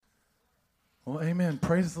Well, amen.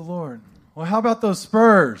 Praise the Lord. Well, how about those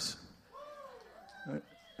Spurs?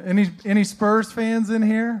 Any Spurs fans in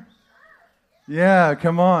here? Yeah,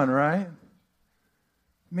 come on, right?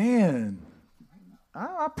 Man,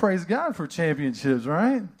 I praise God for championships,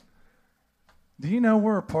 right? Do you know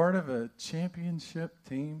we're a part of a championship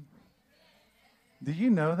team? Do you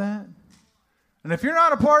know that? And if you're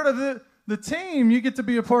not a part of the team, you get to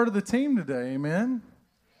be a part of the team today, amen?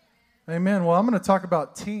 Amen. Well, I'm going to talk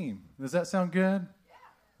about team. Does that sound good?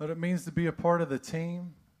 What it means to be a part of the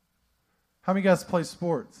team? How many guys play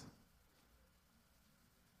sports?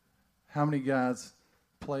 How many guys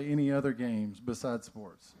play any other games besides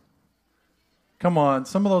sports? Come on,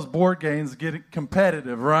 some of those board games get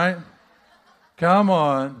competitive, right? Come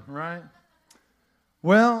on, right?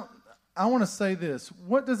 Well, I want to say this.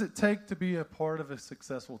 What does it take to be a part of a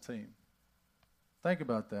successful team? Think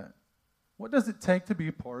about that. What does it take to be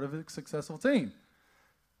a part of a successful team?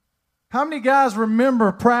 How many guys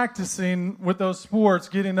remember practicing with those sports,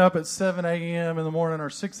 getting up at 7 a.m. in the morning or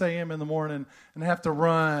 6 a.m. in the morning and have to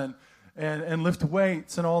run and lift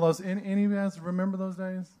weights and all those? Any of you guys remember those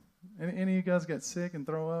days? Any of you guys got sick and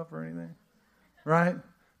throw up or anything? Right?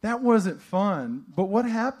 That wasn't fun. But what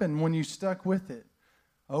happened when you stuck with it?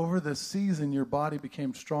 Over the season, your body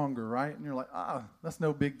became stronger, right? And you're like, that's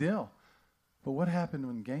no big deal. But what happened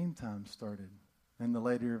when game time started in the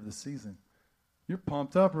later of the season? You're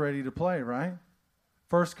pumped up, ready to play, right?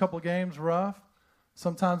 First couple games, rough.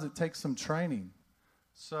 Sometimes it takes some training.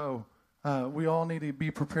 So we all need to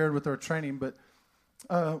be prepared with our training. But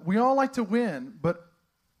we all like to win. But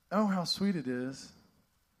oh, how sweet it is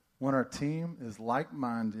when our team is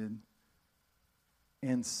like-minded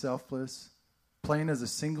and selfless, playing as a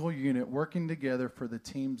single unit, working together for the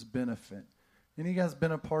team's benefit. Any of you guys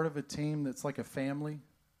been a part of a team that's like a family?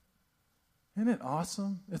 Isn't it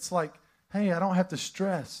awesome? It's like, hey, I don't have to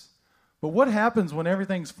stress. But what happens when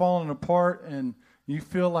everything's falling apart and you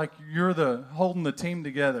feel like you're holding the team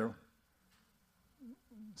together?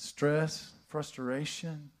 Stress,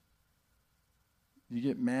 frustration. You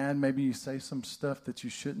get mad, maybe you say some stuff that you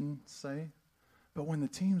shouldn't say. But when the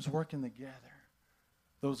team's working together,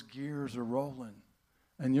 those gears are rolling,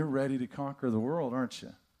 and you're ready to conquer the world, aren't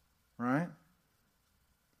you? Right?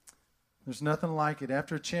 There's nothing like it.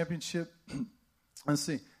 After a championship,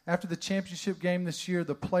 after the championship game this year,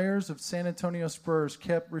 the players of San Antonio Spurs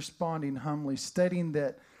kept responding humbly, stating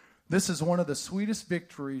that this is one of the sweetest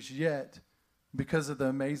victories yet because of the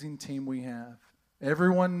amazing team we have.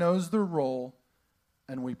 Everyone knows their role,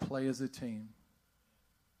 and we play as a team.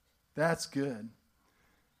 That's good.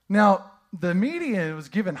 Now, the media was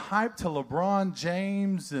giving hype to LeBron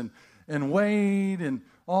James and Wade and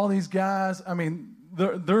all these guys. I mean,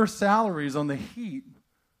 their salaries on the Heat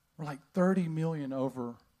were like $30 million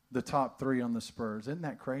over the top three on the Spurs. Isn't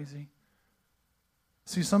that crazy?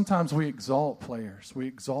 See, sometimes we exalt players. We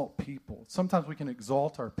exalt people. Sometimes we can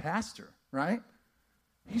exalt our pastor, right?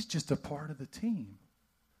 He's just a part of the team.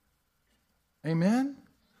 Amen?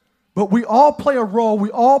 But we all play a role.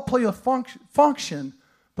 We all play a function.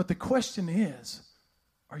 But the question is,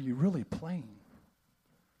 are you really playing?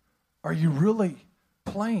 Are you really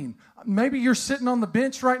playing? Maybe you're sitting on the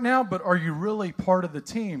bench right now, but are you really part of the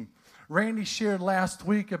team? Randy shared last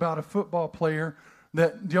week about a football player do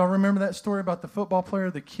y'all remember that story about the football player,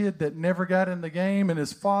 the kid that never got in the game, and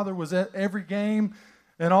his father was at every game,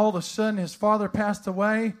 and all of a sudden his father passed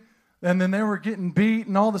away, and then they were getting beat,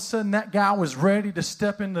 and all of a sudden that guy was ready to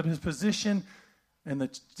step into his position, and the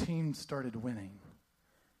team started winning.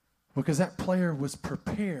 Because that player was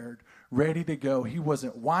prepared, ready to go. He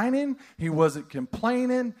wasn't whining. He wasn't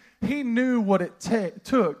complaining. He knew what it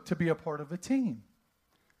took to be a part of a team.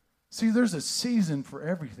 See, there's a season for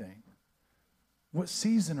everything. What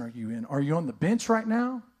season are you in? Are you on the bench right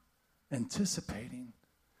now? Anticipating,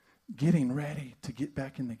 getting ready to get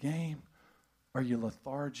back in the game? Are you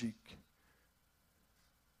lethargic?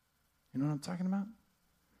 You know what I'm talking about?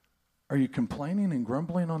 Are you complaining and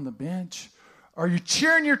grumbling on the bench? Are you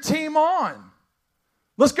cheering your team on?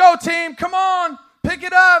 Let's go, team. Come on. Pick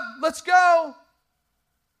it up. Let's go.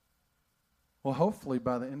 Well, hopefully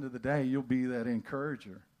by the end of the day, you'll be that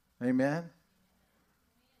encourager. Amen?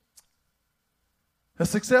 A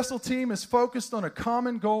successful team is focused on a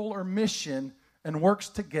common goal or mission and works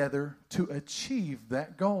together to achieve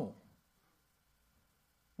that goal.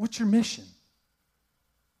 What's your mission?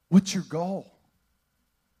 What's your goal?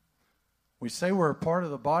 We say we're a part of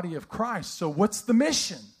the body of Christ, so what's the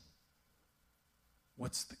mission?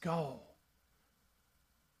 What's the goal?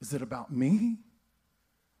 Is it about me?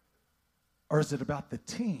 Or is it about the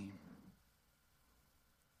team?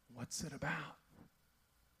 What's it about?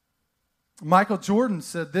 Michael Jordan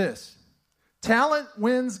said this: Talent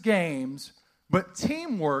wins games, but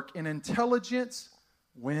teamwork and intelligence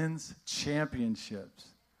wins championships.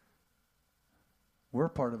 We're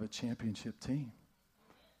part of a championship team.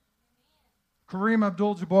 Kareem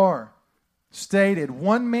Abdul-Jabbar stated,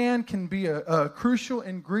 one man can be a crucial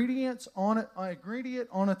ingredient on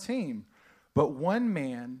a team, but one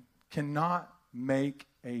man cannot make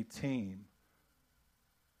a team.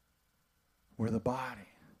 We're the body.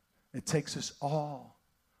 It takes us all.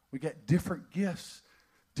 We get different gifts,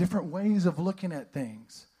 different ways of looking at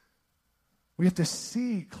things. We have to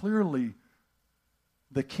see clearly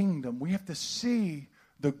the kingdom. We have to see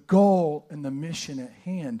the goal and the mission at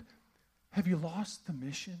hand. Have you lost the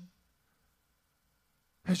mission?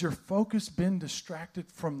 Has your focus been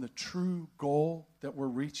distracted from the true goal that we're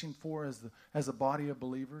reaching for as a body of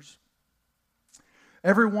believers?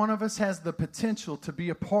 Every one of us has the potential to be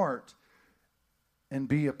a part and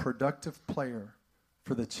be a productive player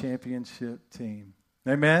for the championship team.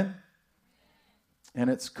 Amen? And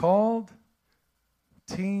it's called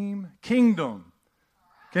Team Kingdom.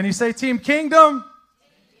 Can you say Team Kingdom?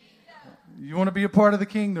 You want to be a part of the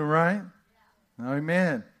kingdom, right?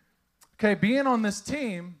 Amen. Okay, being on this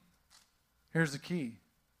team, here's the key.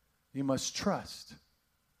 You must trust.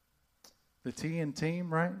 The T in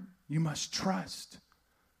team, right? You must trust.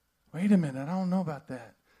 Wait a minute, I don't know about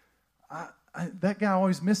that. That guy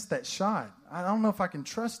always missed that shot. I don't know if I can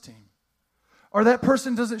trust him. Or that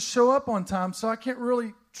person doesn't show up on time, so I can't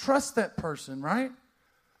really trust that person, right?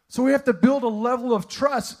 So we have to build a level of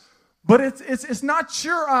trust. But it's not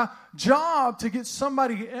your job to get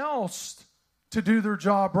somebody else to do their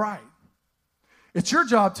job right. It's your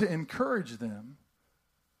job to encourage them,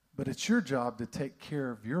 but it's your job to take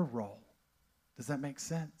care of your role. Does that make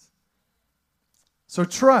sense? So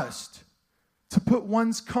trust, to put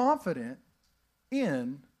one's confidence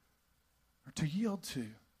in or to yield to.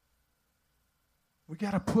 We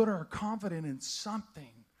got to put our confidence in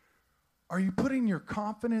something. Are you putting your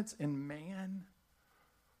confidence in man?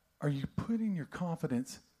 Are you putting your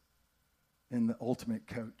confidence in the ultimate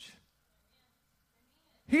coach?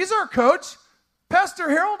 He's our coach. Pastor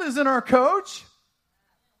Harold isn't our coach.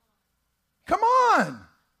 Come on.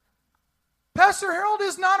 Pastor Harold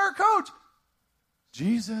is not our coach.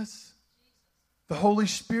 Jesus, the Holy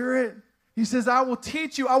Spirit, he says, I will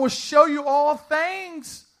teach you. I will show you all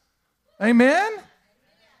things. Amen?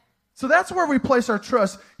 So that's where we place our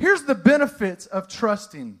trust. Here's the benefits of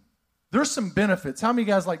trusting. There's some benefits. How many of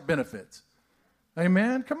you guys like benefits?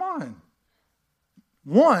 Amen? Come on.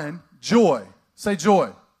 One, joy. Say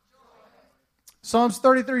joy. Psalms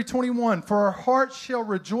 33:21, for our heart shall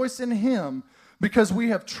rejoice in him because we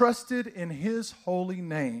have trusted in his holy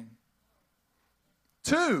name.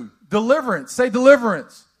 Two, deliverance. Say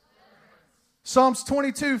deliverance. Psalms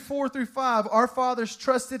 22:4-5, our fathers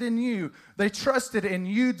trusted in you. They trusted and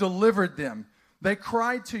you delivered them. They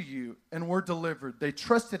cried to you and were delivered. They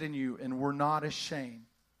trusted in you and were not ashamed.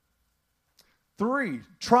 Three,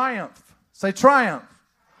 triumph. Say triumph.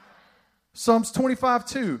 Psalms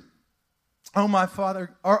 25:2. Oh, my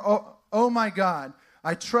Father, oh my God,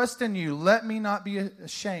 I trust in you. Let me not be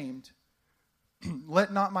ashamed.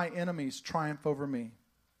 Let not my enemies triumph over me.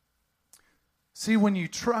 See, when you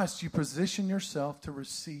trust, you position yourself to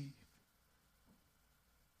receive.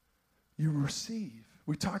 You receive.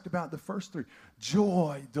 We talked about the first three.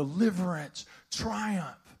 Joy, deliverance,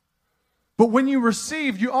 triumph. But when you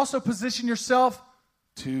receive, you also position yourself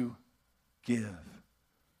to give.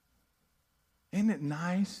 Isn't it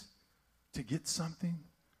nice to get something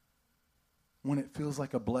when it feels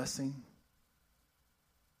like a blessing?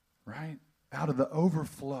 Right? Out of the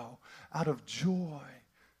overflow, out of joy,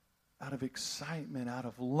 out of excitement, out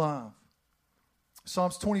of love.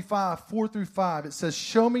 Psalms 25:4-5, it says,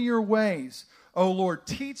 show me your ways, O Lord,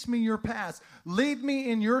 teach me your paths. Lead me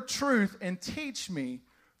in your truth and teach me,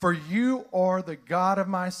 for you are the God of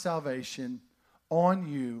my salvation. On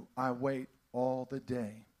you I wait all the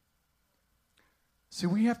day. See,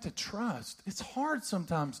 we have to trust. It's hard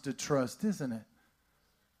sometimes to trust, isn't it?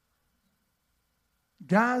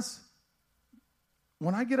 Guys,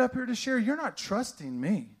 when I get up here to share, you're not trusting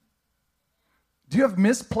me. Do you have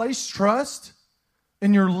misplaced trust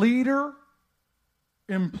in your leader,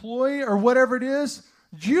 employee, or whatever it is?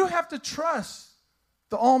 You have to trust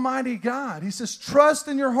the Almighty God. He says, trust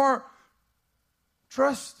in your heart.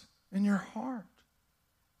 Trust in your heart.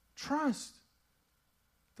 Trust.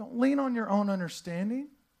 Don't lean on your own understanding.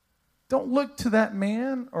 Don't look to that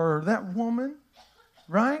man or that woman,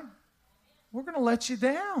 right? We're going to let you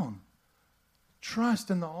down. Trust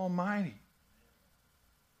in the Almighty.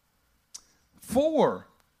 4,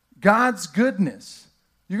 God's goodness.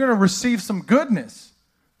 You're going to receive some goodness.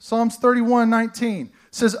 Psalms 31:19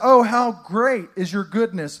 says, "Oh, how great is your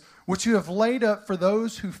goodness, which you have laid up for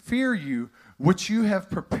those who fear you, which you have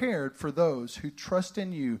prepared for those who trust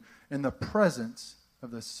in you in the presence of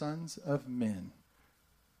the sons of men."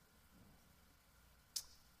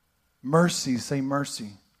 Mercy, say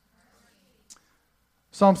mercy.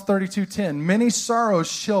 Psalms 32:10, "Many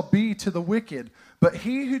sorrows shall be to the wicked, but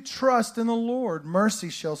he who trusts in the Lord, mercy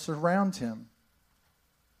shall surround him."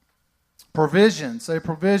 Provision, say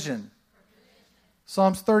provision.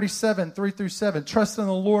 Psalms 37:3-7, "Trust in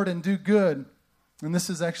the Lord and do good." And this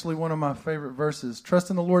is actually one of my favorite verses. "Trust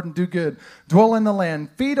in the Lord and do good. Dwell in the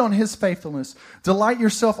land. Feed on his faithfulness. Delight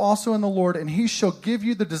yourself also in the Lord, and he shall give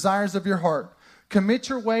you the desires of your heart. Commit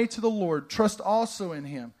your way to the Lord. Trust also in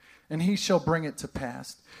him, and he shall bring it to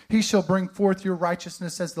pass. He shall bring forth your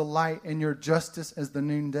righteousness as the light and your justice as the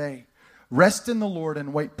noonday. Rest in the Lord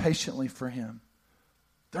and wait patiently for him."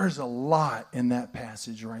 There's a lot in that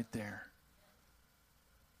passage right there.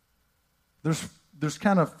 There's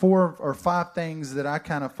kind of 4 or 5 things that I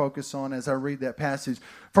kind of focus on as I read that passage.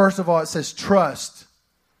 First of all, it says trust.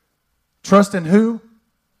 Trust in who?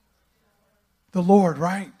 The Lord,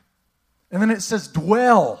 right? And then it says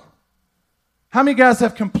dwell. How many guys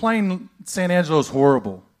have complained San Angelo's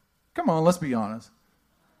horrible? Come on, let's be honest.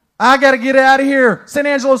 I got to get out of here. San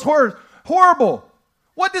Angelo's horrible.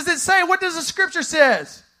 What does it say? What does the scripture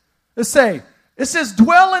says? It says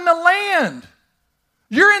dwell in the land.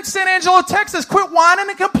 You're in San Angelo, Texas. Quit whining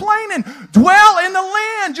and complaining. Dwell in the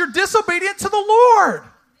land. You're disobedient to the Lord.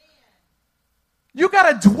 You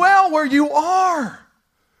got to dwell where you are.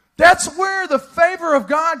 That's where the favor of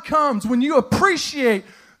God comes, when you appreciate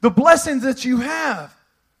the blessings that you have.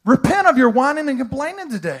 Repent of your whining and complaining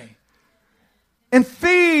today. And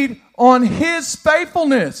feed on his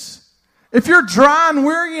faithfulness. If you're dry and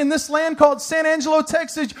weary in this land called San Angelo,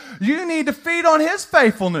 Texas, you need to feed on his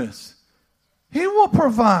faithfulness. He will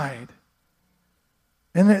provide.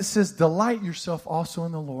 And then it says, delight yourself also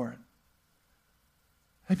in the Lord.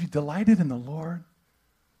 Have you delighted in the Lord?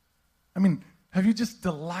 I mean, have you just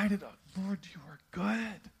delighted? Oh, Lord, you are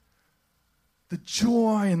good. The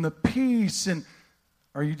joy and the peace. And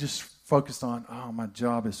are you just focused on, oh, my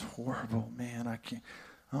job is horrible. Man, I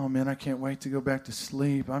can't wait to go back to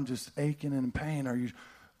sleep. I'm just aching and in pain. Are you,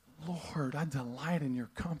 Lord, I delight in your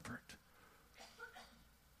comfort.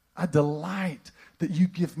 I delight that you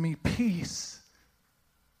give me peace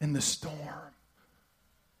in the storm.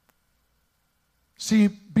 See,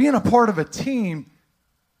 being a part of a team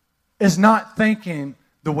is not thinking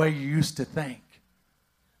the way you used to think.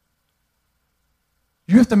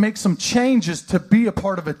 You have to make some changes to be a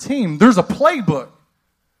part of a team. There's a playbook.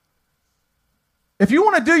 If you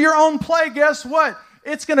want to do your own play, guess what?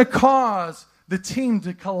 It's going to cause the team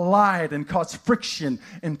to collide and cause friction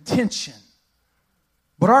and tension.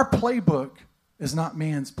 But our playbook is not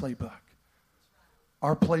man's playbook.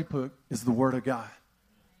 Our playbook is the Word of God.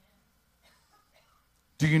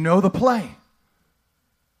 Do you know the play?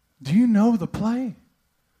 Do you know the play?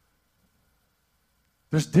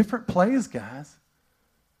 There's different plays, guys.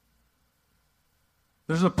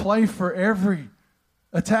 There's a play for every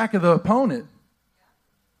attack of the opponent.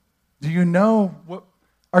 Do you know what?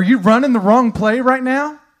 Are you running the wrong play right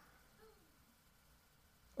now?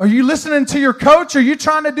 Are you listening to your coach? Are you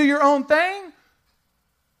trying to do your own thing?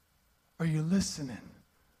 Are you listening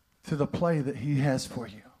to the play that he has for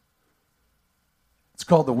you? It's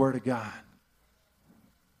called the Word of God.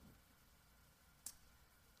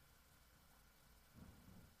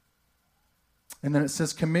 And then it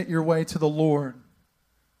says, commit your way to the Lord.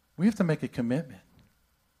 We have to make a commitment.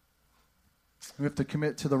 We have to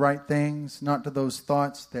commit to the right things, not to those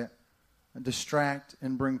thoughts that distract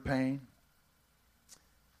and bring pain.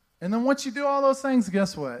 And then once you do all those things,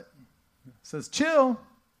 guess what? It says, chill,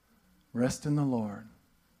 rest in the Lord,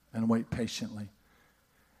 and wait patiently.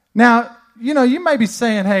 Now, you may be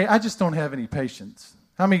saying, hey, I just don't have any patience.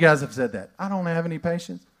 How many guys have said that? I don't have any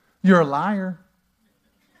patience. You're a liar.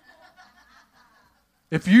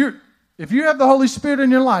 If you have the Holy Spirit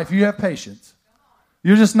in your life, you have patience.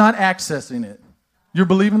 You're just not accessing it. You're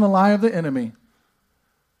believing the lie of the enemy.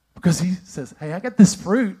 Because he says, hey, I got this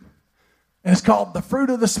fruit. And it's called the fruit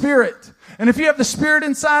of the Spirit. And if you have the Spirit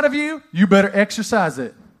inside of you, you better exercise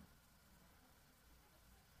it.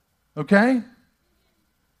 Okay?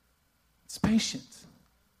 It's patience.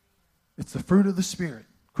 It's the fruit of the Spirit.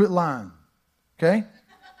 Quit lying. Okay?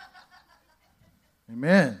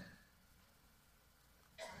 Amen.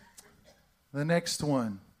 The next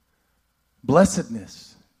one.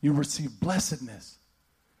 Blessedness. You receive blessedness.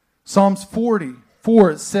 Psalms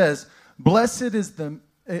 40:4 it says, blessed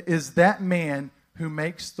is that man who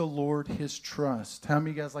makes the Lord his trust. How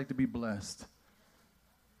many of you guys like to be blessed?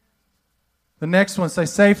 The next one, say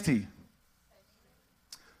safety.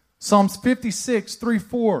 Psalms 56, 3,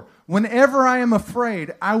 4. Whenever I am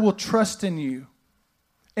afraid, I will trust in you.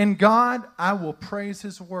 In God, I will praise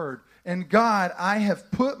his word. In God, I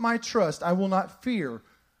have put my trust. I will not fear.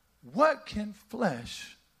 What can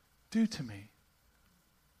flesh do to me?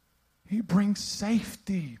 He brings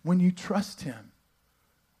safety when you trust him.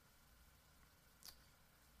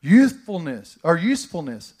 Usefulness.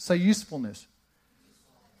 Say usefulness.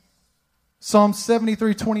 Psalm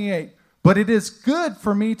 73, 28. But it is good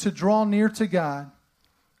for me to draw near to God.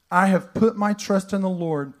 I have put my trust in the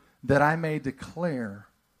Lord that I may declare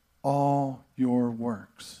all your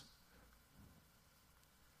works.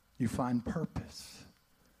 You find purpose.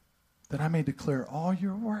 That I may declare all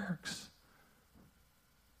your works.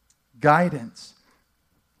 Guidance.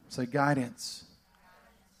 Say guidance.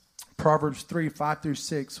 Proverbs 3, 5 through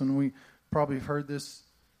 6. When we probably have heard this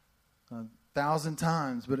 1,000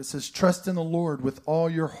 times. But it says, trust in the Lord with all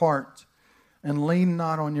your heart. And lean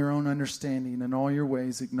not on your own understanding. In all your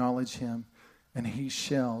ways acknowledge him. And he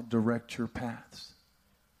shall direct your paths.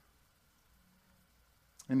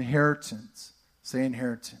 Inheritance. Say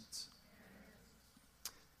inheritance.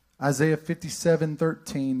 Isaiah 57,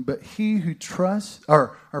 13. But he who trusts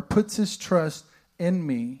or puts his trust in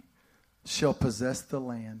me shall possess the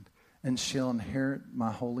land and shall inherit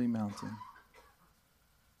my holy mountain.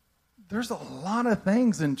 There's a lot of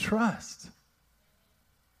things in trust.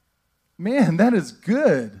 Man, that is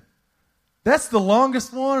good. That's the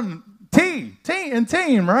longest one.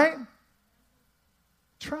 Team, right?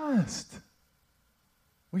 Trust.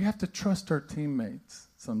 We have to trust our teammates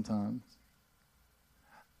sometimes.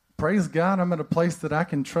 Praise God, I'm at a place that I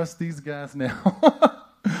can trust these guys now.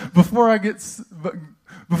 Before I got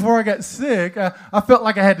sick, I felt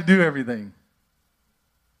like I had to do everything.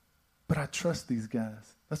 But I trust these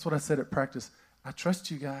guys. That's what I said at practice. I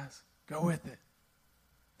trust you guys. Go with it.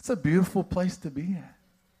 It's a beautiful place to be at.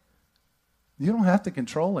 You don't have to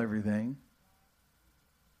control everything.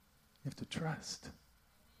 You have to trust.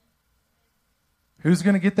 Who's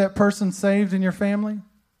going to get that person saved in your family?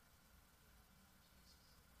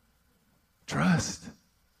 Trust.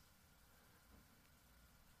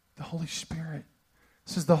 The Holy Spirit.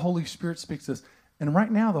 This is the Holy Spirit speaks to us. And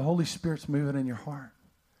right now, the Holy Spirit's moving in your heart.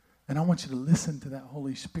 And I want you to listen to that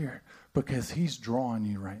Holy Spirit because he's drawing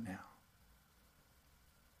you right now.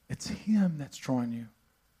 It's him that's drawing you.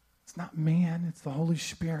 It's not man, it's the Holy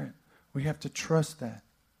Spirit. We have to trust that.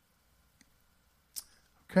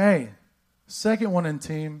 Okay. Second one in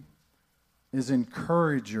team is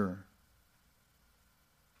encourager.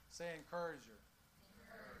 Say encourager.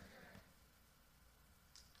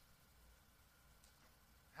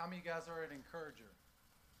 How many guys are an encourager?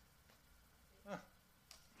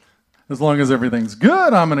 As long as everything's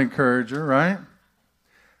good, I'm an encourager, right?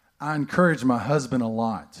 I encourage my husband a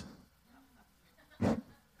lot.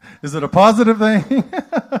 Is it a positive thing?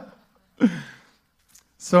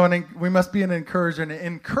 So we must be an encourager. An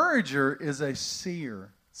encourager is a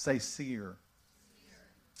seer. Say seer.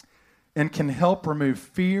 And can help remove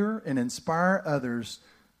fear and inspire others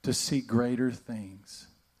to see greater things.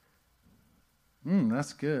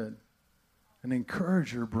 That's good. An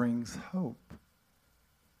encourager brings hope.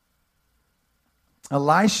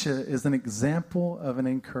 Elisha is an example of an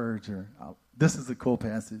encourager. This is a cool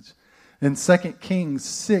passage. In 2 Kings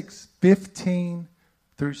 6, 15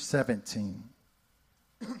 through 17.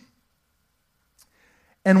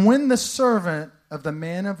 And when the servant of the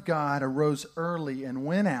man of God arose early and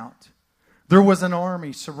went out, there was an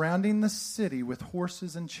army surrounding the city with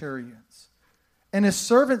horses and chariots. And his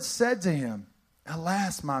servant said to him,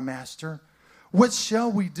 Alas, my master, what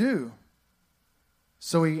shall we do?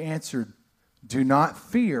 So he answered, Do not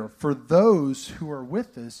fear, for those who are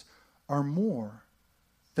with us are more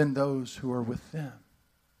than those who are with them.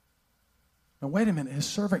 Now, wait a minute. His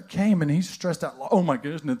servant came and he's stressed out. Oh, my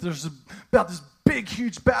goodness, there's about this big,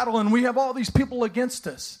 huge battle and we have all these people against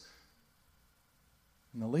us.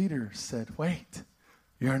 And the leader said, wait,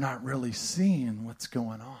 you're not really seeing what's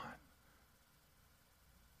going on.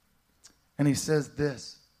 And he says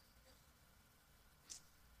this.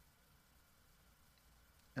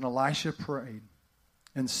 And Elisha prayed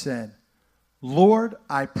and said, Lord,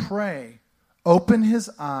 I pray, open his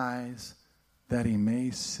eyes that he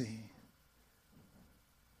may see.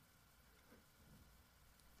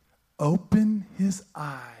 Open his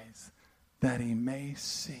eyes that he may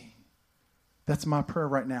see. That's my prayer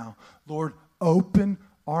right now. Lord, open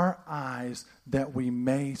our eyes that we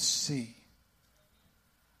may see.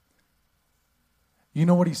 You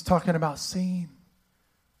know what he's talking about seeing?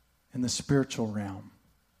 in the spiritual realm.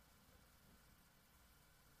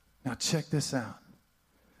 Now check this out.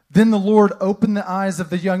 Then the Lord opened the eyes of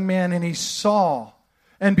the young man, and he saw,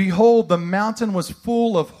 and behold, the mountain was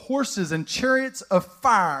full of horses and chariots of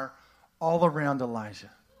fire all around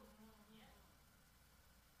Elijah.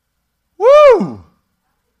 Woo!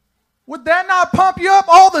 Would that not pump you up?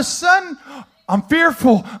 All of a sudden, I'm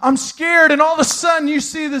fearful, I'm scared, and all of a sudden you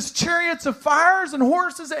see this chariots of fires and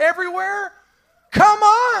horses everywhere? Come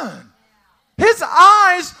on! His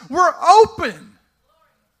eyes were open.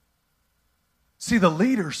 See, the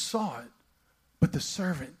leader saw it, but the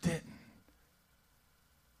servant didn't.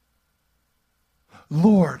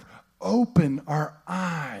 Lord, open our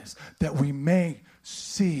eyes that we may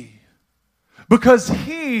see. Because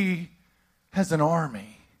He has an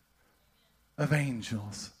army of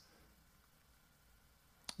angels.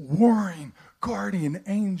 Warring, guardian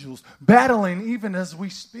angels, battling even as we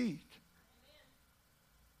speak.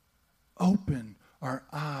 Open our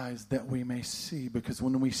eyes that we may see, because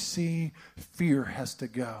when we see, fear has to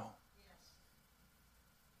go.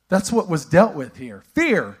 That's what was dealt with here.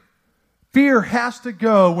 Fear. Fear has to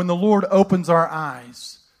go when the Lord opens our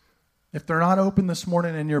eyes. If they're not open this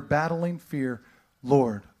morning and you're battling fear,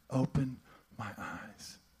 Lord, open my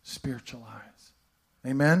eyes, spiritual eyes.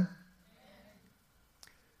 Amen?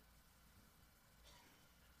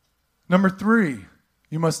 Number 3,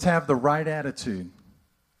 you must have the right attitude.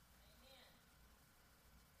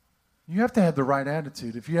 You have to have the right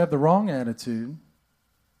attitude. If you have the wrong attitude,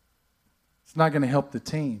 it's not going to help the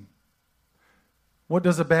team. What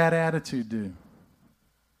does a bad attitude do?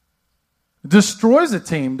 It destroys a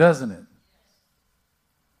team, doesn't it?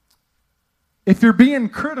 If you're being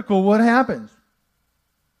critical, what happens?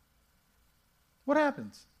 What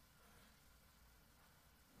happens?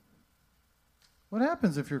 What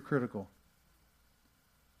happens if you're critical?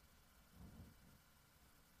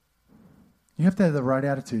 You have to have the right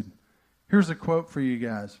attitude. Here's a quote for you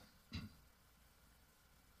guys.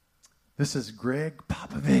 This is Greg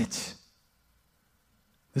Popovich.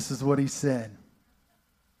 This is what he said.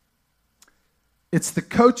 It's the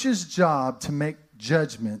coach's job to make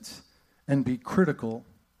judgments and be critical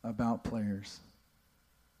about players.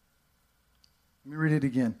 Let me read it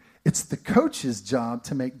again. It's the coach's job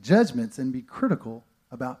to make judgments and be critical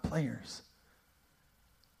about players.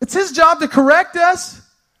 It's his job to correct us.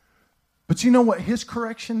 But you know what his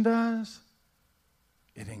correction does?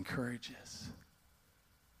 It encourages.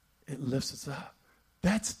 It lifts us up.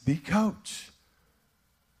 That's the coach.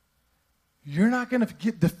 You're not going to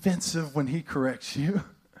get defensive when he corrects you.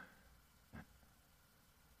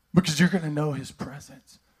 Because you're going to know his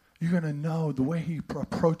presence. You're going to know the way he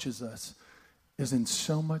approaches us is in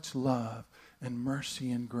so much love and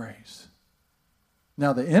mercy and grace.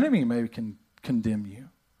 Now, the enemy may condemn you,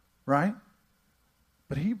 right?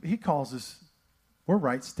 But he calls us, we're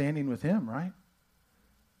right standing with him, right?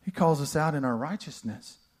 He calls us out in our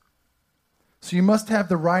righteousness. So you must have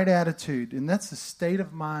the right attitude, and that's the state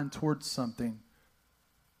of mind towards something.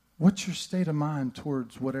 What's your state of mind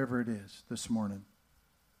towards whatever it is this morning?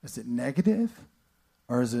 Is it negative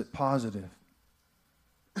or is it positive?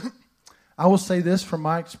 I will say this from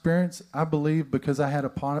my experience. I believe because I had a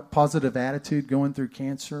positive attitude going through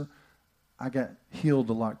cancer, I got healed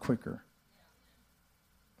a lot quicker.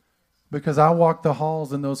 Because I walked the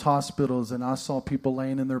halls in those hospitals and I saw people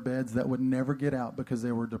laying in their beds that would never get out because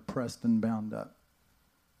they were depressed and bound up.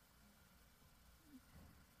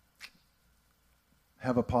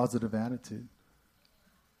 Have a positive attitude.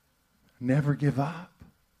 Never give up.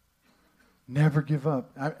 Never give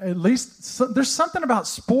up. At least there's something about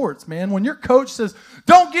sports, man. When your coach says,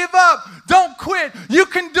 don't give up, don't quit, you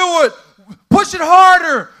can do it, push it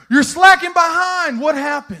harder, you're slacking behind, what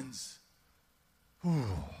happens? Ooh.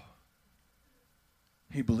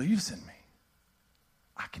 He believes in me.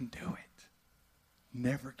 I can do it.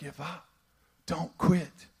 Never give up. Don't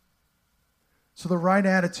quit. So the right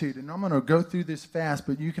attitude, and I'm going to go through this fast,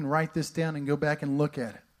 but you can write this down and go back and look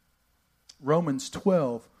at it. Romans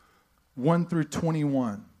 12, 1 through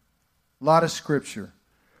 21. A lot of scripture.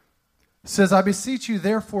 It says, I beseech you,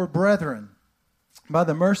 therefore, brethren, by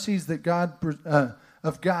the mercies that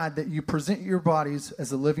of God, that you present your bodies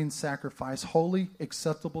as a living sacrifice, holy,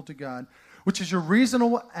 acceptable to God, which is your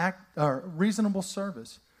reasonable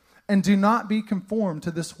service. And do not be conformed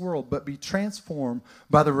to this world, but be transformed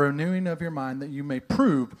by the renewing of your mind, that you may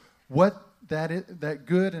prove what that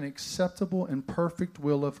good and acceptable and perfect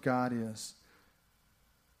will of God is.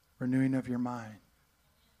 Renewing of your mind.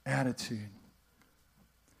 Attitude.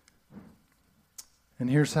 And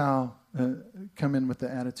here's how come in with the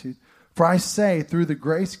attitude. For I say, through the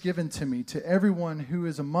grace given to me, to everyone who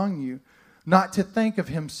is among you, not to think of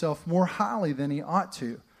himself more highly than he ought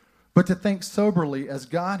to, but to think soberly as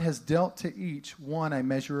God has dealt to each one a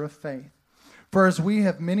measure of faith. For as we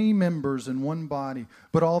have many members in one body,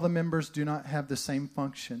 but all the members do not have the same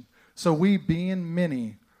function, so we, being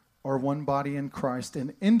many, are one body in Christ,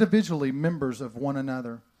 and individually members of one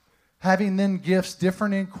another. Having then gifts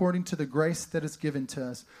different according to the grace that is given to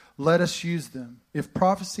us, let us use them. If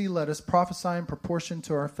prophecy, let us prophesy in proportion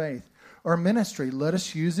to our faith. Our ministry, let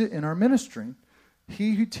us use it in our ministry.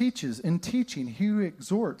 He who teaches in teaching, he who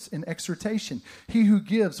exhorts in exhortation, he who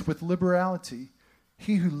gives with liberality,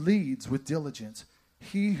 he who leads with diligence,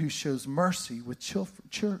 he who shows mercy with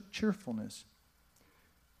cheerfulness.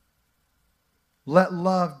 Let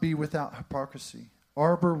love be without hypocrisy.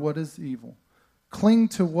 Arbor what is evil. Cling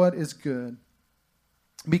to what is good.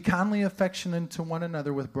 Be kindly affectionate to one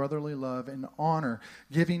another with brotherly love and honor,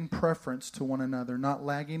 giving preference to one another, not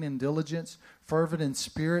lagging in diligence, fervent in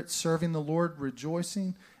spirit, serving the Lord,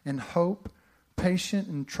 rejoicing in hope, patient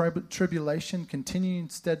in tribulation, continuing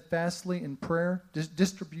steadfastly in prayer,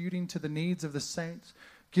 distributing to the needs of the saints,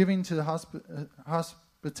 giving to the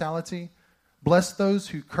hospitality. Bless those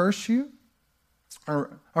who curse you,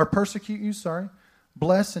 or persecute you,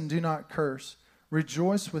 Bless and do not curse.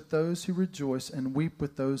 Rejoice with those who rejoice and weep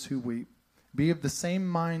with those who weep. Be of the same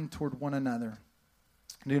mind toward one another.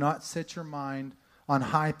 Do not set your mind on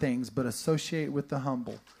high things, but associate with the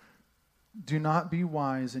humble. Do not be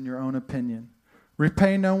wise in your own opinion.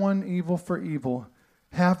 Repay no one evil for evil.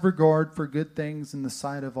 Have regard for good things in the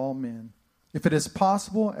sight of all men. If it is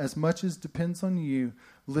possible, as much as depends on you,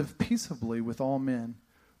 live peaceably with all men.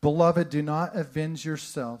 Beloved, do not avenge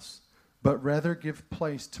yourselves, but rather give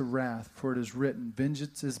place to wrath, for it is written,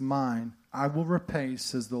 vengeance is mine, I will repay,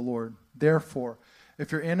 says the Lord. Therefore,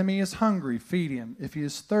 if your enemy is hungry, feed him. If he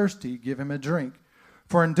is thirsty, give him a drink.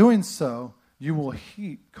 For in doing so, you will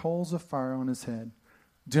heap coals of fire on his head.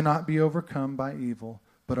 Do not be overcome by evil,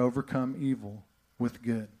 but overcome evil with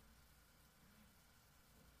good.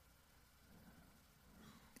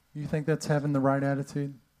 You think that's having the right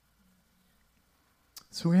attitude?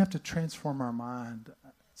 So we have to transform our mind.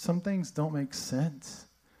 Some things don't make sense.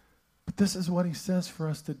 But this is what he says for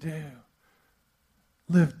us to do.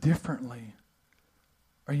 Live differently.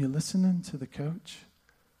 Are you listening to the coach?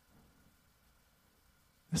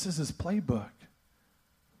 This is his playbook.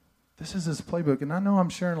 This is his playbook. And I know I'm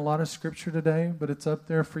sharing a lot of scripture today, but it's up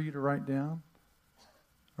there for you to write down.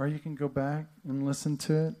 Or you can go back and listen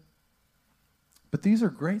to it. But these are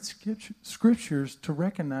great scriptures to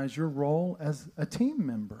recognize your role as a team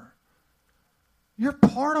member. You're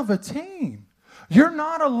part of a team. You're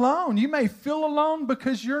not alone. You may feel alone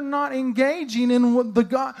because you're not engaging in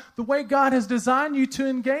the way God has designed you to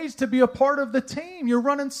engage, to be a part of the team. You're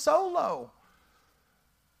running solo.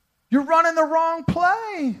 You're running the wrong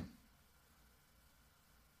play.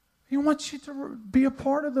 He wants you to be a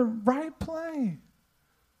part of the right play.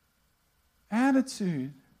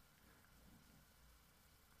 Attitude.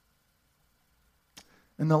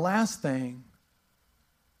 And the last thing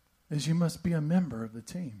is you must be a member of the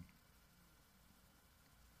team.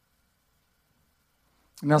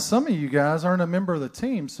 Now, some of you guys aren't a member of the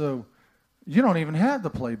team, so you don't even have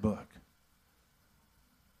the playbook.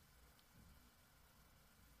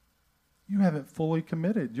 You haven't fully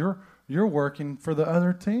committed. You're working for the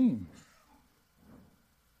other team.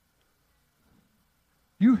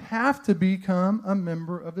 You have to become a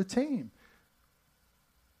member of the team.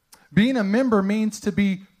 Being a member means to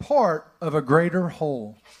be part of a greater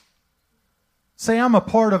whole. Say, I'm a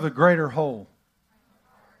part of a greater whole.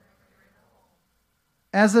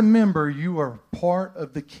 As a member, you are part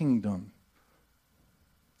of the kingdom.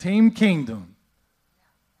 Team Kingdom.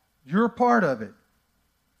 You're a part of it.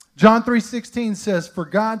 John 3:16 says, for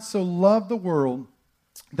God so loved the world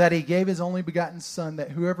that he gave his only begotten Son,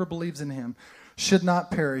 that whoever believes in him should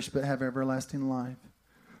not perish but have everlasting life.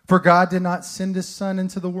 For God did not send his Son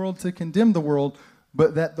into the world to condemn the world,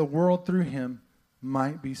 but that the world through him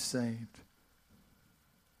might be saved.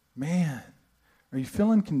 Man, are you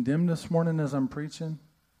feeling condemned this morning as I'm preaching?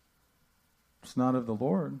 It's not of the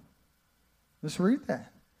Lord. Let's read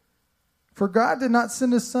that. For God did not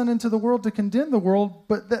send his Son into the world to condemn the world,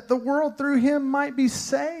 but that the world through him might be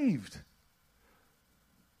saved.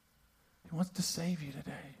 He wants to save you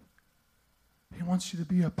today. He wants you to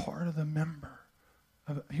be a part of the member.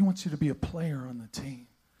 He wants you to be a player on the team.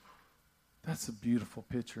 That's a beautiful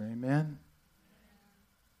picture, amen?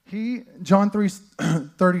 John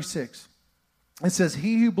 3:36, it says,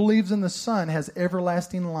 he who believes in the Son has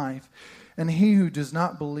everlasting life, and he who does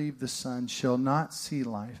not believe the Son shall not see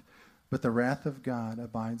life, but the wrath of God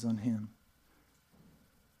abides on him.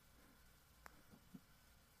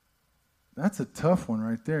 That's a tough one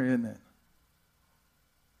right there, isn't it?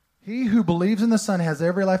 He who believes in the Son has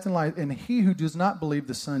everlasting life, and he who does not believe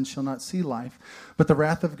the Son shall not see life, but the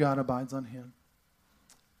wrath of God abides on him.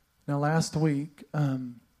 Now, last week, I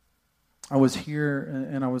was here,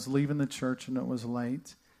 and I was leaving the church, and it was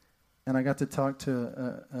late, and I got to talk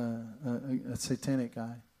to a satanic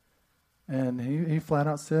guy, and he flat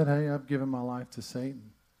out said, "Hey, I've given my life to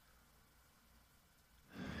Satan."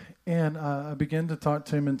 And I began to talk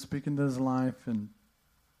to him and speak into his life, and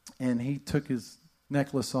he took his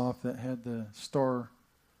necklace off that had the star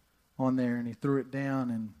on there, and he threw it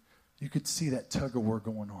down, and you could see that tug of war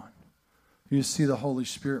going on. You could see the Holy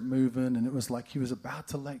Spirit moving, and it was like he was about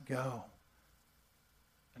to let go.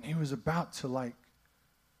 And he was about to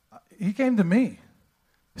he came to me.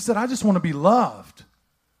 He said, "I just want to be loved.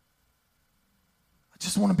 I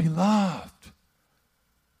just want to be loved."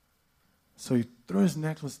 So he threw his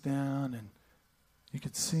necklace down, and you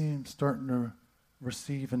could see him starting to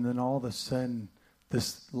receive, and then all of a sudden,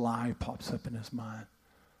 this lie pops up in his mind.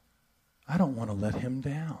 I don't want to let him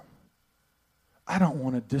down. I don't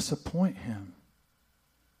want to disappoint him.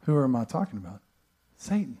 Who am I talking about?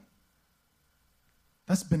 Satan.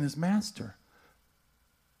 That's been his master.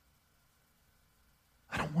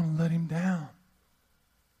 I don't want to let him down.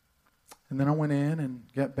 And then I went in and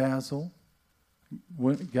got Basil,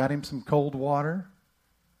 got him some cold water.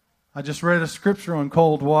 I just read a scripture on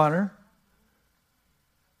cold water.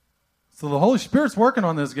 So the Holy Spirit's working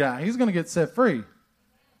on this guy. He's going to get set free.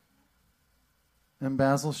 And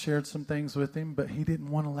Basil shared some things with him, but he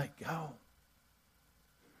didn't want to let go.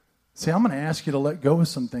 See, I'm going to ask you to let go of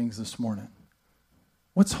some things this morning.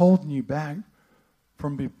 What's holding you back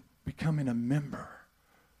from becoming a member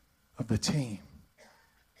of the team?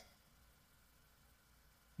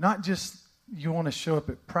 Not just you want to show up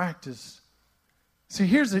at practice. See,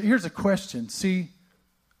 here's a question. See,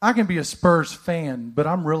 I can be a Spurs fan, but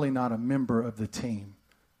I'm really not a member of the team.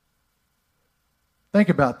 Think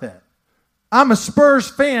about that. I'm a Spurs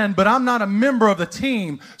fan, but I'm not a member of the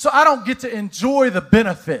team, so I don't get to enjoy the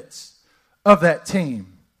benefits of that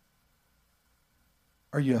team.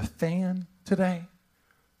 Are you a fan today?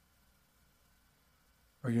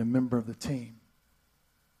 Are you a member of the team?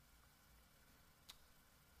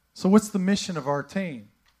 So what's the mission of our team?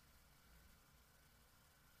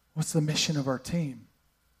 What's the mission of our team?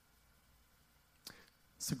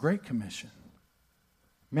 It's the Great Commission.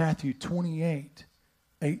 Matthew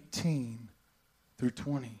 28:18 through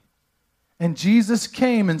 20. And Jesus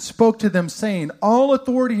came and spoke to them, saying, "All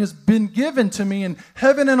authority has been given to me in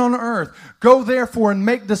heaven and on earth. Go therefore and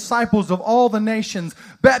make disciples of all the nations,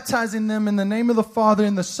 baptizing them in the name of the Father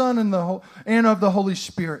and the Son and of the Holy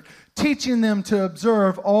Spirit, teaching them to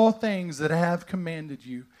observe all things that I have commanded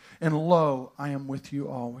you. And lo, I am with you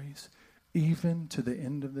always, even to the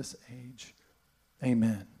end of this age.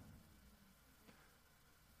 Amen."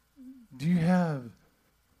 Do you have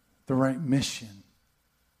the right mission?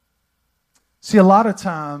 See, a lot of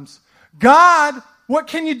times, God, what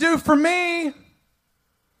can you do for me?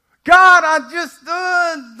 God,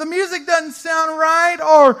 the music doesn't sound right,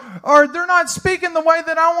 or they're not speaking the way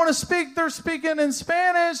that I want to speak. They're speaking in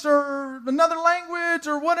Spanish or another language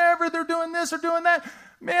or whatever. They're doing this or doing that.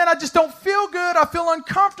 Man, I just don't feel good. I feel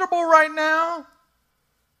uncomfortable right now.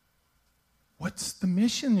 What's the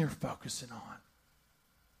mission you're focusing on?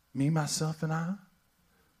 Me, myself, and I?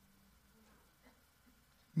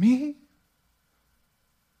 Me?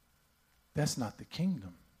 That's not the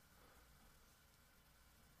kingdom.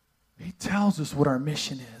 He tells us what our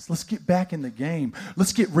mission is. Let's get back in the game.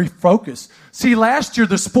 Let's get refocused. See, last year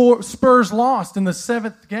the Spurs lost in the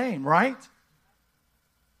 7th game, right?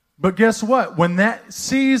 But guess what? When that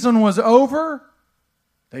season was over,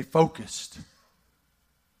 they focused.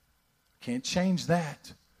 Can't change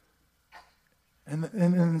that.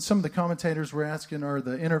 And some of the commentators were asking, or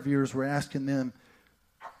the interviewers were asking them,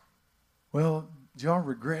 well, do y'all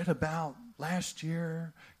regret about last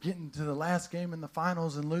year getting to the last game in the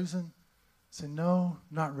finals and losing? I said, no,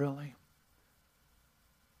 not really.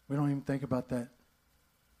 We don't even think about that.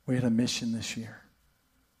 We had a mission this year.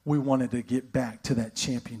 We wanted to get back to that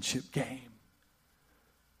championship game.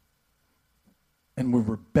 And we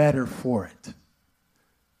were better for it.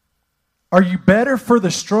 Are you better for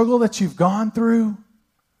the struggle that you've gone through?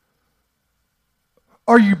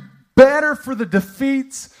 Are you better for the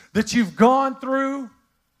defeats that you've gone through?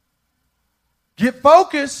 Get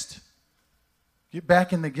focused. Get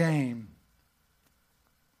back in the game.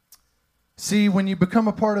 See, when you become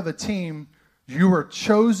a part of a team, you are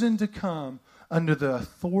chosen to come under the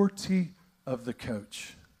authority of the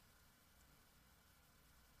coach.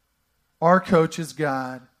 Our coach is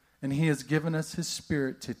God, and He has given us His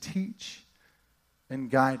Spirit to teach and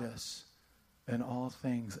guide us in all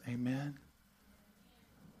things. Amen.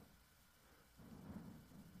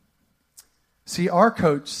 See, our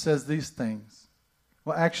coach says these things.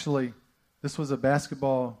 Well, actually, this was a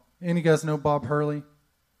basketball. Any of you guys know Bob Hurley?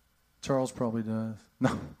 Charles probably does.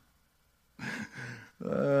 No.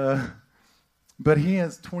 But he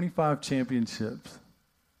has 25 championships.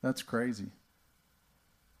 That's crazy.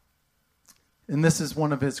 And this is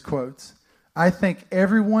one of his quotes. I think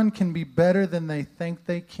everyone can be better than they think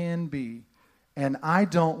they can be, and I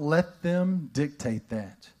don't let them dictate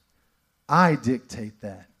that. I dictate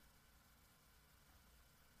that.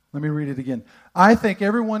 Let me read it again. I think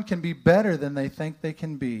everyone can be better than they think they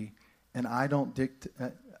can be, and I don't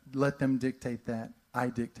let them dictate that. I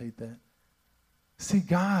dictate that. See,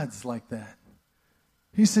 God's like that.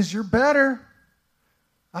 He says, you're better.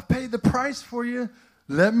 I paid the price for you.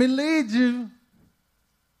 Let me lead you.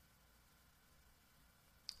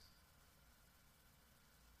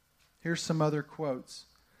 Here's some other quotes.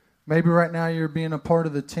 Maybe right now you're being a part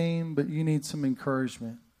of the team, but you need some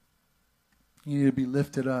encouragement. You need to be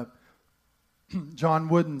lifted up. John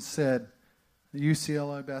Wooden said, the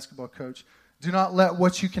UCLA basketball coach, do not let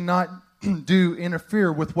what you cannot do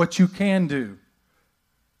interfere with what you can do.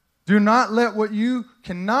 Do not let what you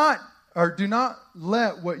cannot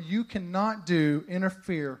do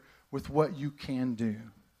interfere with what you can do.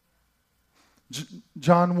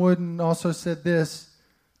 John Wooden also said this,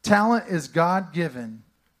 talent is God-given.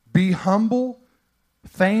 Be humble.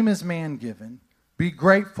 Fame is man-given. Be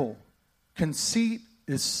grateful. Conceit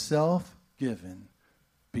is self-given.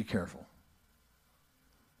 Be careful.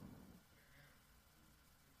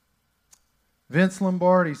 Vince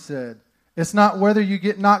Lombardi said, it's not whether you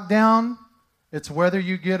get knocked down, it's whether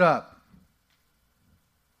you get up.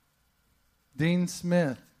 Dean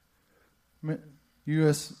Smith,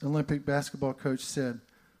 U.S. Olympic basketball coach, said,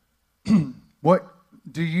 what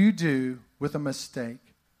do you do with a mistake?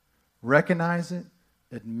 Recognize it,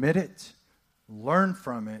 admit it, learn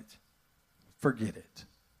from it, forget it.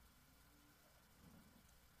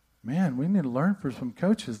 Man, we need to learn from some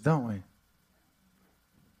coaches, don't we?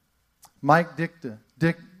 Mike Ditka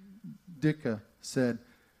said,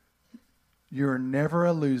 you're never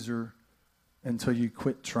a loser until you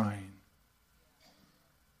quit trying.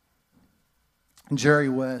 Jerry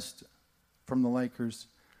West from the Lakers,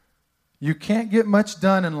 you can't get much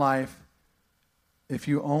done in life if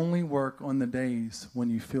you only work on the days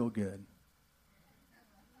when you feel good.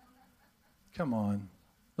 Come on,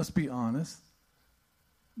 let's be honest.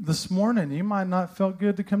 This morning, you might not felt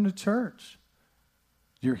good to come to church.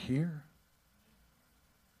 You're here.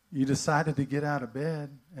 You decided to get out of bed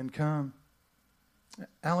and come.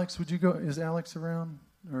 Alex, would you go? Is Alex around?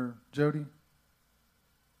 Or Jody?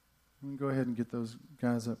 Go ahead and get those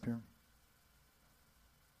guys up here.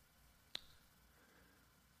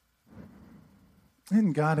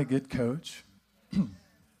 Isn't God a good coach?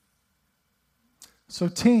 So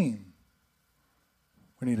team,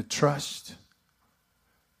 we need to trust.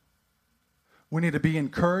 We need to be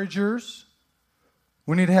encouragers.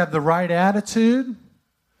 We need to have the right attitude.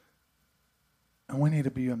 And we need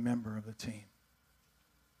to be a member of the team.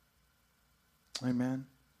 Amen.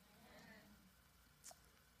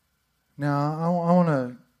 Now, I want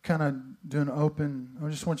to kind of do an open, I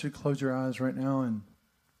just want you to close your eyes right now. And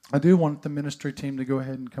I do want the ministry team to go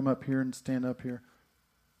ahead and come up here and stand up here.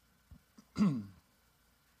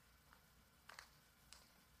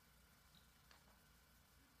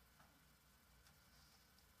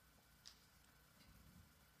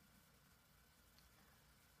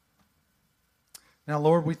 Now,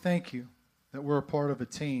 Lord, we thank you that we're a part of a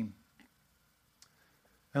team.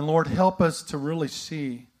 And Lord, help us to really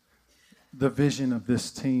see the vision of this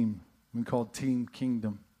team we call Team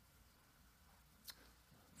Kingdom.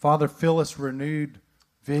 Father, fill us renewed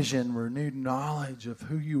vision, renewed knowledge of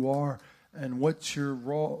who you are and what your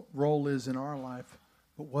role is in our life,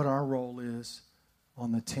 but what our role is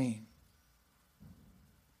on the team.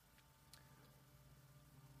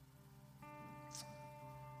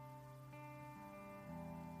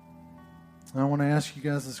 I want to ask you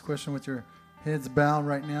guys this question with your heads bowed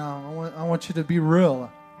right now. I want you to be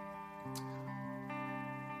real.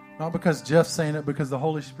 Not because Jeff's saying it, because the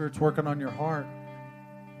Holy Spirit's working on your heart.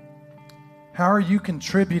 How are you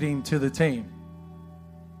contributing to the team?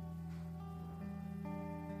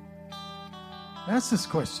 Ask this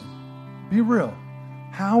question. Be real.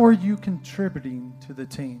 How are you contributing to the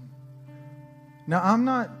team? Now, I'm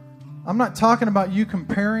not talking about you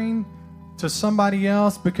comparing to somebody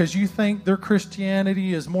else because you think their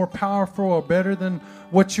Christianity is more powerful or better than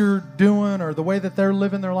what you're doing, or the way that they're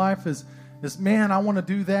living their life is man, I want to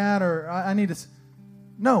do that, or I need to.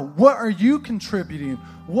 No, what are you contributing?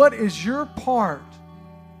 What is your part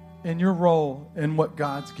in your role in what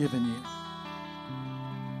God's given you?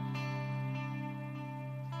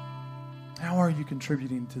 How are you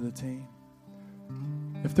contributing to the team?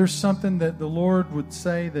 If there's something that the Lord would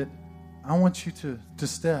say that I want you to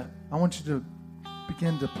step, I want you to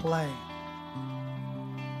begin to play.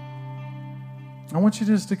 I want you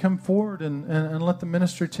just to come forward and let the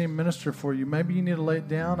ministry team minister for you. Maybe you need to lay it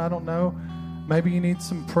down. I don't know. Maybe you need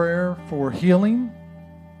some prayer for healing.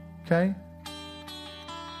 Okay?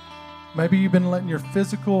 Maybe you've been letting your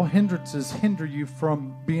physical hindrances hinder you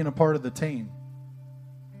from being a part of the team.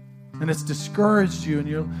 And it's discouraged you, and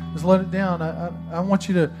you just let it down. I want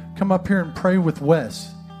you to come up here and pray with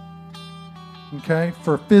Wes. Okay?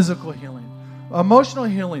 For physical healing. Emotional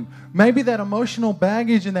healing. Maybe that emotional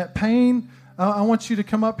baggage and that pain, I want you to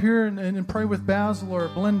come up here and pray with Basil or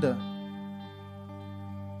Belinda.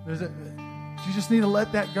 You just need to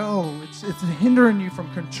let that go. It's hindering you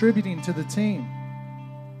from contributing to the team.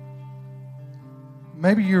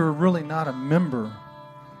 Maybe you're really not a member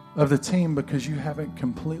of the team because you haven't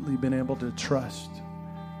completely been able to trust.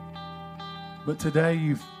 But today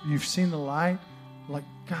you've seen the light. Like,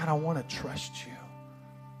 God, I want to trust you.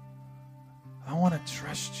 I want to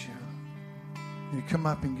trust you. You come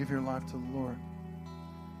up and give your life to the Lord.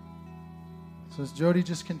 So as Jody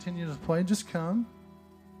just continues to play, just come.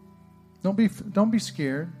 Don't be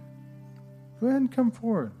scared. Go ahead and come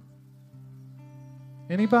forward.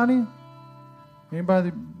 Anybody?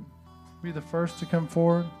 Anybody be the first to come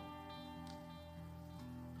forward?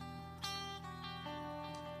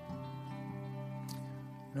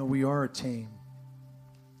 No, we are a team.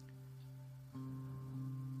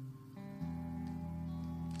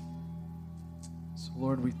 So,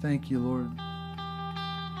 Lord, we thank you, Lord,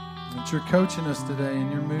 that you're coaching us today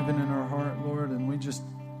and you're moving in our heart, Lord, and we just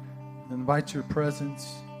invite your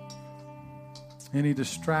presence. Any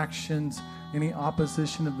distractions, any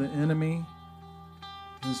opposition of the enemy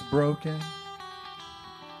is broken.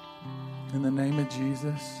 In the name of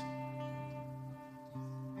Jesus.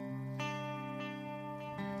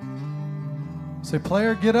 Say,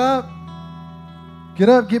 player, get up. Get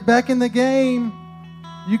up, get back in the game.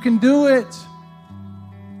 You can do it.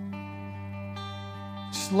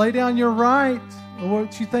 Just lay down your right, or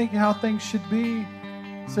what you think, how things should be.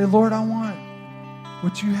 Say, Lord, I want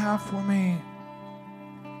what you have for me.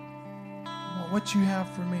 I want what you have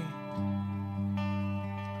for me.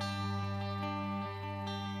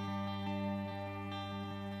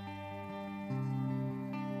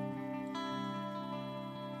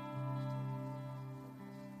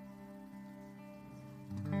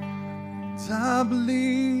 I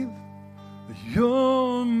believe that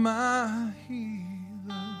you're my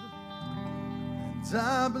healer, and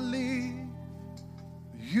I believe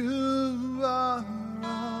you are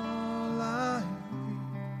all I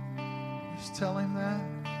need. Just tell him that.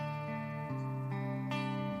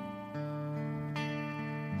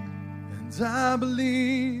 And I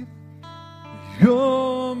believe that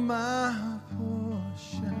you're my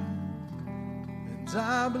portion, and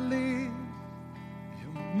I believe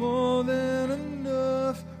more than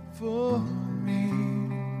enough for me.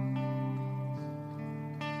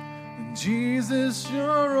 And Jesus,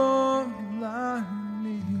 you're all I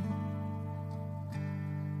need.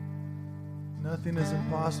 Nothing is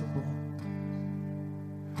impossible,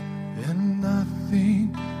 and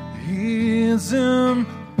nothing is impossible.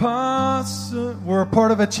 We're a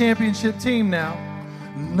part of a championship team now.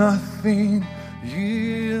 Nothing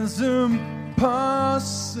is impossible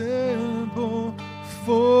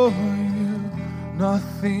for you.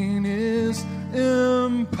 Nothing is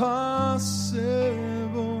impossible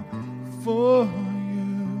for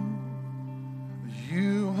you.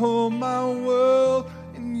 You hold my world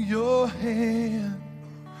in your hand,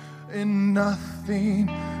 and nothing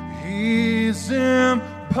is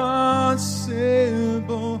impossible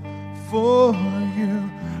for you.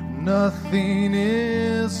 Nothing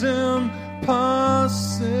is impossible,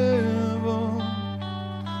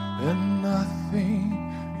 and nothing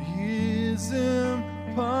is impossible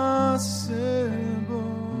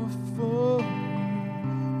for you.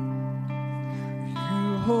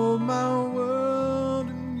 You hold my world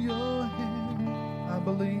in your hand. I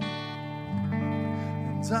believe,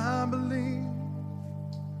 and I believe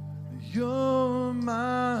you're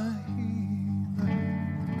my healer,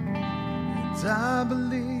 and I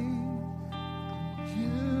believe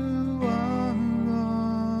you are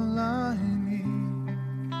all I need.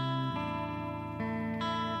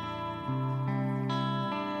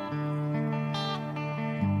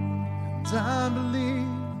 And I believe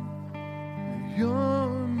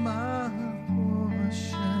you're my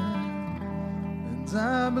portion, and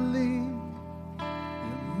I believe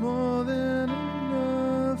you're more than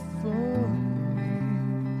enough for me.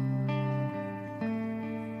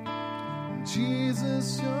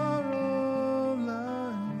 Jesus, you're all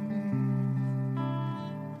I need.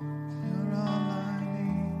 You're all I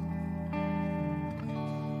need.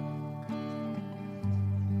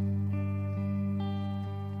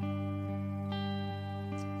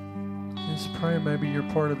 Just pray. Maybe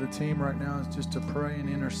you're part of the team right now is just to pray and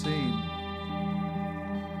intercede.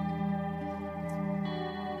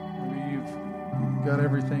 Maybe you've got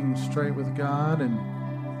everything straight with God and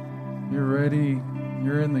you're ready.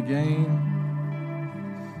 You're in the game.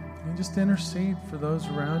 And just intercede for those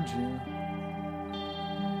around you.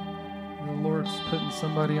 The Lord's putting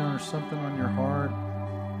somebody on or something on your heart.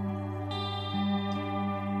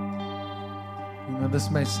 You know, this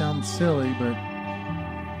may sound silly, but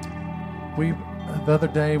the other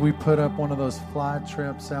day we put up one of those fly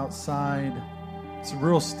trips outside. It's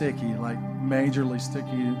real sticky, like majorly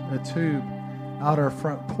sticky, a tube out our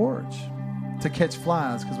front porch to catch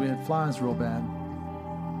flies because we had flies real bad.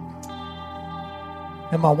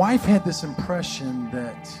 And my wife had this impression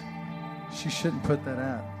that she shouldn't put that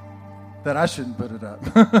out, that I shouldn't put it up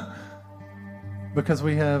because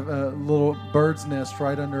we have a little bird's nest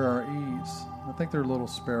right under our eaves. I think they're little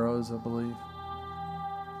sparrows, I believe.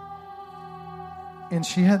 And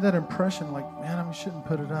she had that impression like, man, we shouldn't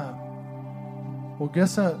put it up. Well,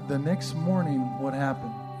 guess what? The next morning, what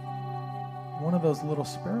happened? One of those little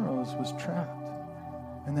sparrows was trapped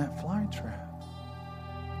in that fly trap,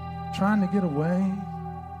 trying to get away.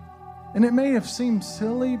 And it may have seemed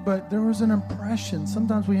silly, but there was an impression.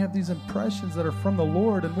 Sometimes we have these impressions that are from the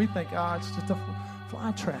Lord, and we think, it's just a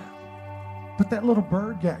fly trap. But that little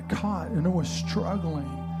bird got caught, and it was struggling.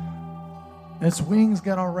 And its wings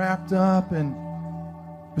got all wrapped up,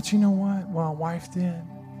 but you know what? What my wife did,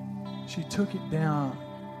 she took it down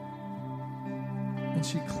and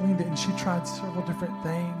she cleaned it, and she tried several different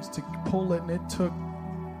things to pull it, and it took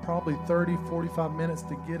probably 30, 45 minutes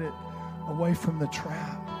to get it away from the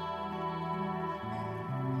trap.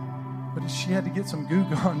 But she had to get some Goo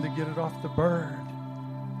Gone to get it off the bird.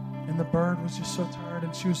 And the bird was just so tired,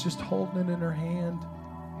 and she was just holding it in her hand.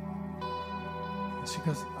 And she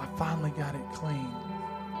goes, I finally got it clean.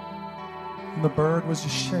 And the bird was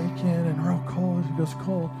just shaking and real cold. She goes,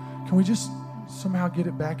 cold. Can we just somehow get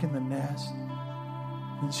it back in the nest?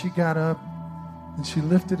 And she got up and she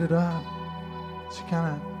lifted it up. She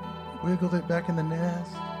kind of wiggled it back in the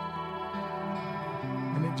nest.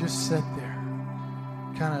 And it just sat there,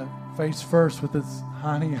 kind of face first with its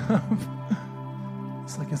honey up.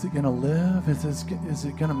 It's like, is it going to live? Is it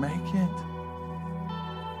going to make it?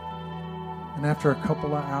 And after a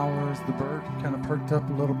couple of hours, the bird kind of perked up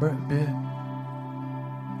a little bit.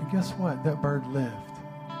 And guess what? That bird lived.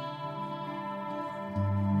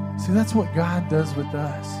 See, that's what God does with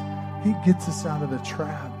us. He gets us out of the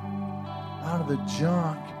trap, out of the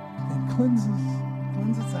junk, and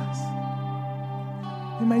cleanses us.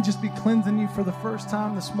 He may just be cleansing you for the first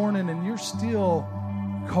time this morning, and you're still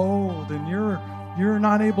cold, and you're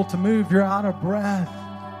not able to move. You're out of breath.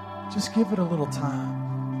 Just give it a little time.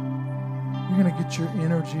 You're going to get your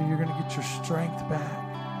energy. You're going to get your strength back,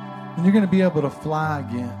 and you're going to be able to fly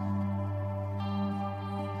again.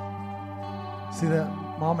 See that?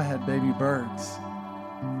 Mama had baby birds.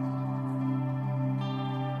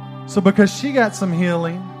 So because she got some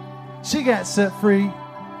healing, she got set free,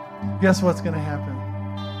 guess what's going to happen?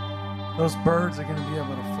 Those birds are going to be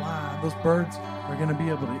able to fly. Those birds are going to be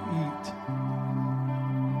able to eat.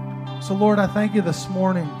 So Lord, I thank you this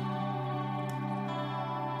morning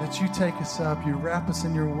that you take us up, you wrap us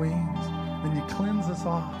in your wings, and you cleanse us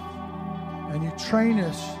off, and you train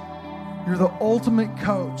us. You're the ultimate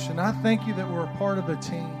coach, and I thank you that we're a part of the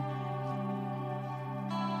team.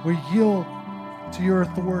 We yield to your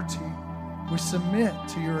authority. We submit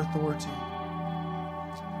to your authority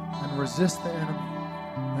and resist the enemy,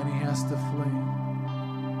 and he has to flee.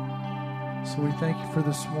 So we thank you for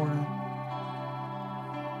this morning.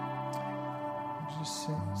 Would you just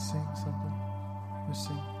sing something?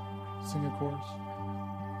 Just sing a chorus.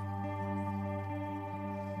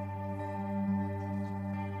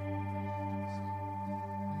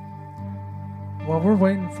 While we're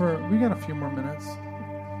waiting we got a few more minutes.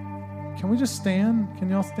 Can we just stand? Can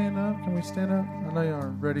y'all stand up? Can we stand up? I know y'all are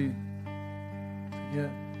ready yet.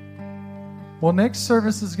 Well, next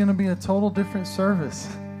service is going to be a total different service.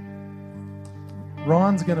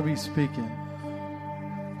 Ron's going to be speaking.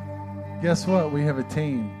 Guess what? We have a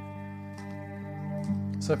team.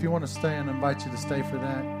 So if you want to stay, I invite you to stay for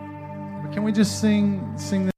that. But can we just sing